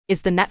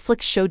Is the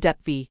Netflix show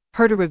Depp v.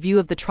 Heard a review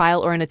of the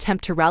trial or an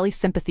attempt to rally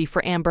sympathy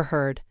for Amber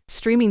Heard?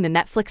 Streaming the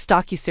Netflix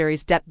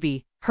docuseries Depp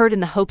v. Heard in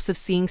the hopes of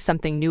seeing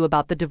something new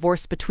about the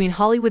divorce between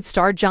Hollywood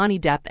star Johnny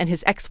Depp and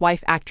his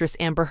ex-wife actress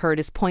Amber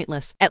Heard is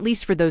pointless, at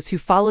least for those who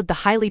followed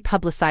the highly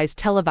publicized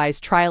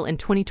televised trial in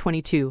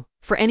 2022.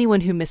 For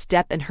anyone who missed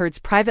Depp and Heard's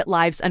private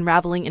lives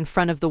unraveling in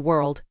front of the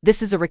world,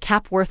 this is a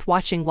recap worth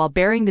watching while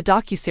bearing the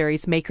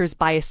docuseries makers'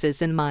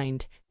 biases in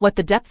mind. What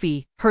the Depp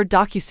v. Heard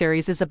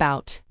docuseries is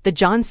about. The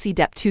John C.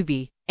 Depp 2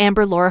 v.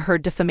 Amber Laura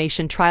Heard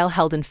defamation trial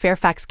held in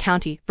Fairfax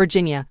County,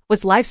 Virginia,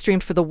 was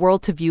live-streamed for the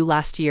world to view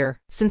last year.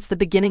 Since the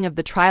beginning of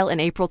the trial in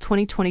April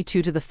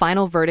 2022 to the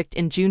final verdict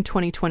in June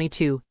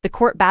 2022, the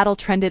court battle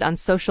trended on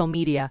social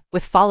media,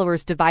 with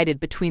followers divided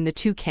between the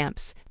two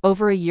camps.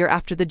 Over a year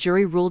after the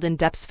jury ruled in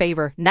Depp's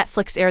favor,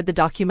 Netflix aired the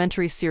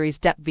documentary series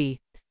Depp v.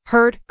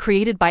 Heard,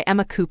 created by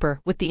Emma Cooper,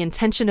 with the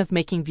intention of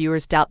making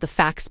viewers doubt the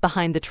facts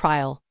behind the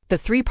trial. The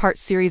three-part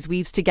series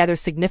weaves together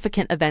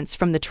significant events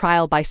from the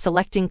trial by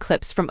selecting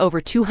clips from over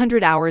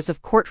 200 hours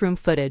of courtroom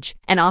footage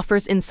and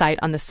offers insight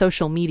on the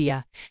social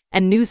media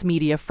and news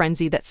media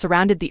frenzy that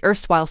surrounded the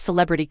erstwhile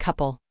celebrity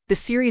couple. The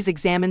series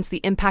examines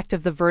the impact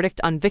of the verdict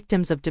on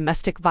victims of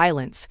domestic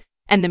violence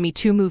and the Me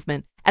Too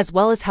movement, as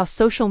well as how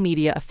social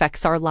media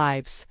affects our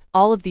lives.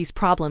 All of these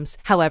problems,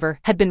 however,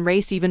 had been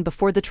raised even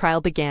before the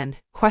trial began,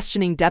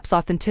 questioning Depp's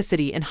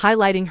authenticity and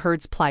highlighting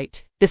Heard's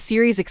plight. The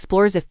series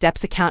explores if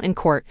Depp's account in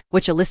court,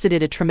 which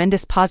elicited a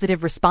tremendous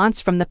positive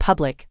response from the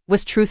public,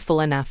 was truthful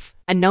enough.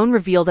 A known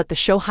reveal that the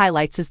show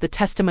highlights is the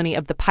testimony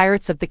of the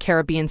Pirates of the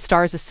Caribbean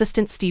star's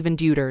assistant Stephen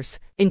Deuters.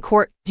 In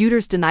court,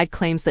 Deuters denied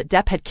claims that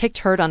Depp had kicked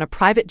Heard on a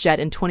private jet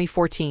in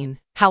 2014.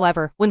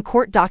 However, when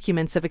court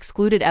documents of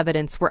excluded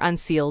evidence were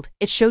unsealed,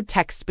 it showed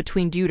texts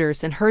between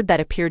Deuters and Heard that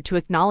appeared to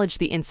acknowledge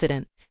the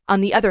incident. On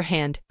the other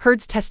hand,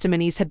 Heard's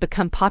testimonies had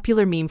become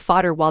popular meme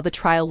fodder while the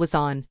trial was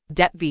on.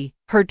 Depp v.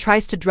 Heard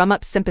tries to drum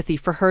up sympathy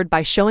for Heard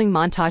by showing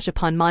montage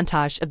upon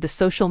montage of the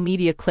social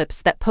media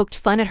clips that poked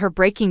fun at her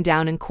breaking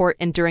down in court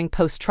and during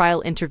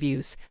post-trial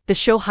interviews. The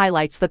show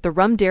highlights that the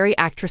Rum Dairy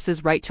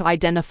actress's right to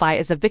identify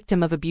as a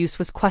victim of abuse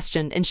was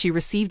questioned, and she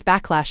received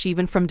backlash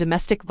even from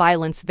domestic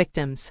violence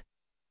victims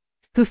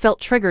who felt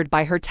triggered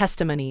by her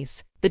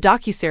testimonies. The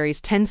docuseries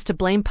tends to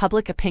blame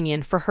public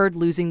opinion for Heard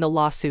losing the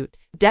lawsuit.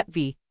 Depp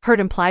v. Heard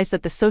implies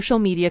that the social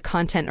media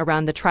content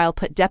around the trial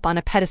put Depp on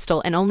a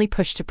pedestal and only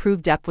pushed to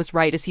prove Depp was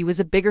right, as he was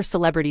a bigger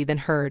celebrity than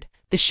Heard.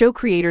 The show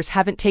creators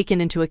haven't taken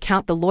into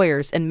account the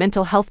lawyers and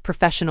mental health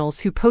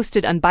professionals who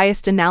posted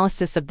unbiased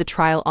analysis of the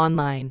trial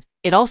online.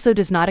 It also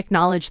does not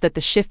acknowledge that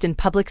the shift in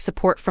public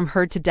support from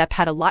Heard to Depp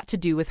had a lot to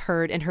do with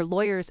Heard and her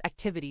lawyers'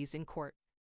 activities in court.